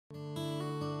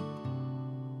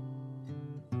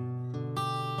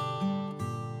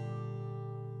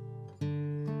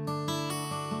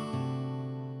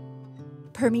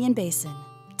Permian Basin,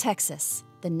 Texas,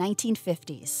 the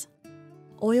 1950s.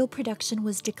 Oil production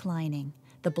was declining.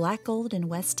 The black gold in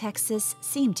West Texas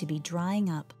seemed to be drying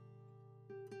up.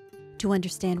 To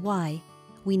understand why,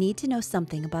 we need to know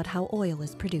something about how oil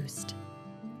is produced.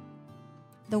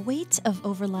 The weight of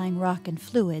overlying rock and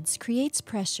fluids creates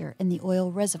pressure in the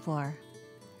oil reservoir.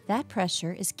 That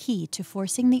pressure is key to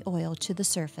forcing the oil to the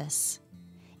surface.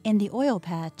 In the oil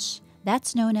patch,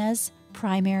 that's known as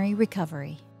primary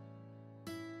recovery.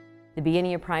 The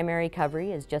beginning of primary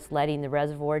recovery is just letting the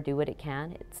reservoir do what it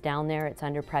can. It's down there, it's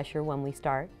under pressure when we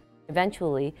start.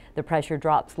 Eventually, the pressure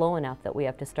drops low enough that we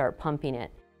have to start pumping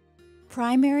it.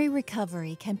 Primary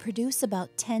recovery can produce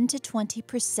about 10 to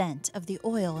 20% of the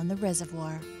oil in the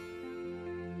reservoir.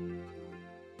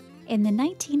 In the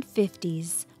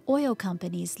 1950s, oil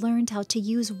companies learned how to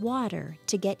use water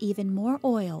to get even more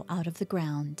oil out of the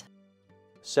ground.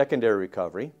 Secondary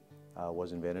recovery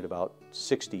was invented about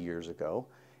 60 years ago,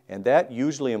 and that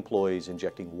usually employs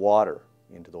injecting water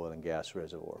into the oil and gas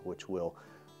reservoir, which will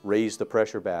raise the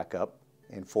pressure back up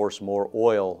and force more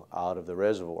oil out of the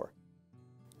reservoir.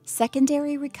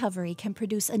 Secondary recovery can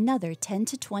produce another 10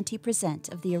 to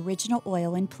 20% of the original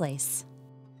oil in place.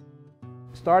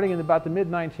 Starting in about the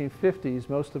mid-1950s,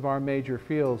 most of our major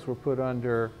fields were put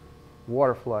under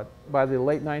water flood. By the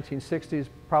late 1960s,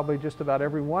 probably just about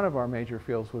every one of our major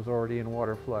fields was already in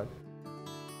water flood.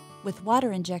 With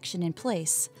water injection in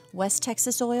place, West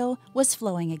Texas oil was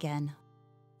flowing again.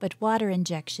 But water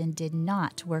injection did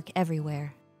not work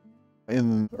everywhere.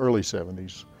 In the early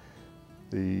 70s,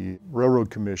 the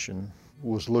Railroad Commission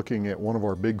was looking at one of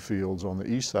our big fields on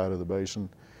the east side of the basin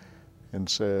and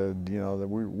said, you know, that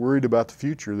we're worried about the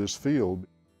future of this field.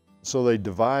 So they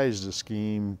devised a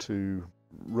scheme to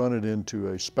run it into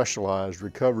a specialized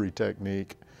recovery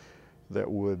technique that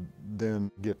would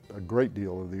then get a great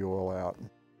deal of the oil out.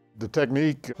 The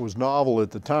technique was novel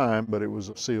at the time, but it was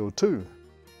CO2.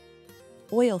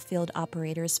 Oil field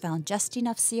operators found just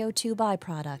enough CO2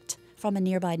 byproduct from a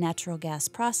nearby natural gas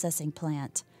processing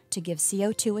plant to give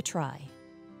CO2 a try.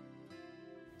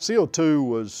 CO2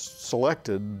 was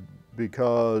selected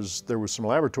because there was some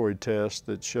laboratory tests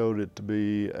that showed it to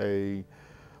be a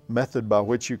method by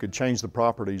which you could change the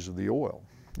properties of the oil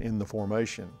in the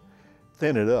formation.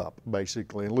 Thin it up,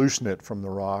 basically, and loosen it from the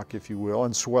rock, if you will,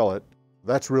 and swell it.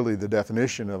 That's really the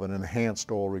definition of an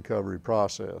enhanced oil recovery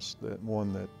process, that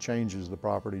one that changes the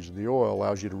properties of the oil,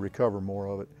 allows you to recover more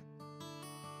of it.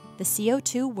 The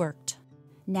CO2 worked.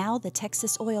 Now the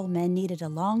Texas oil men needed a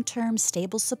long-term,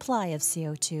 stable supply of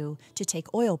CO2 to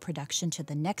take oil production to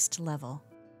the next level.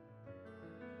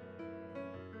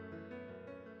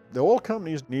 The oil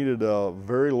companies needed a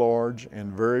very large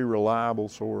and very reliable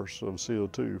source of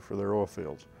CO2 for their oil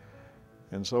fields.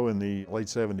 And so in the late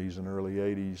 70s and early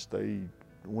 80s, they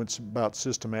went about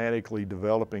systematically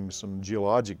developing some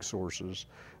geologic sources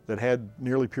that had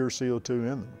nearly pure CO2 in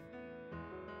them.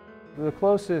 The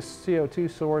closest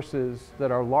CO2 sources that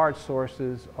are large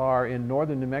sources are in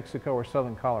northern New Mexico or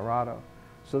southern Colorado.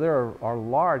 So there are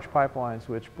large pipelines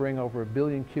which bring over 1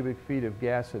 billion cubic feet of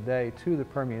gas a day to the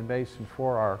Permian Basin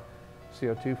for our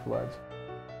CO2 floods.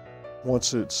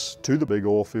 Once it's to the big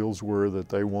oil fields where that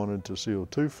they wanted to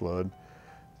CO2 flood,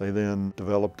 they then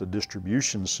developed a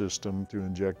distribution system to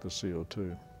inject the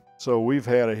CO2. So we've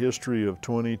had a history of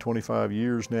 20, 25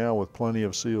 years now with plenty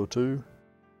of CO2.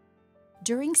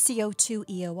 During CO2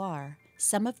 EOR,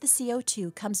 some of the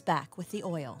CO2 comes back with the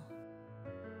oil.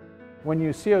 When you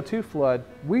CO2 flood,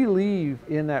 we leave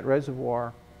in that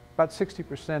reservoir about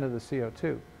 60% of the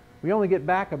CO2. We only get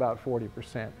back about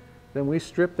 40%. Then we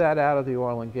strip that out of the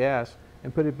oil and gas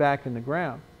and put it back in the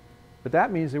ground. But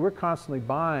that means that we're constantly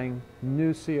buying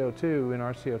new CO2 in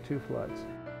our CO2 floods.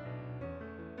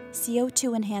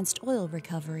 CO2 enhanced oil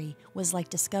recovery was like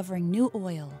discovering new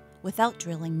oil without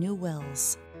drilling new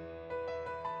wells.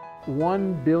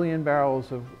 1 billion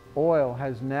barrels of oil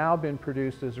has now been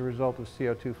produced as a result of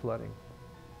CO2 flooding.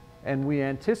 And we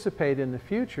anticipate in the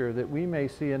future that we may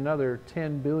see another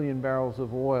 10 billion barrels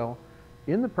of oil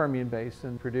in the Permian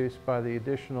Basin produced by the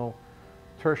additional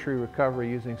tertiary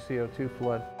recovery using CO2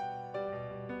 flood.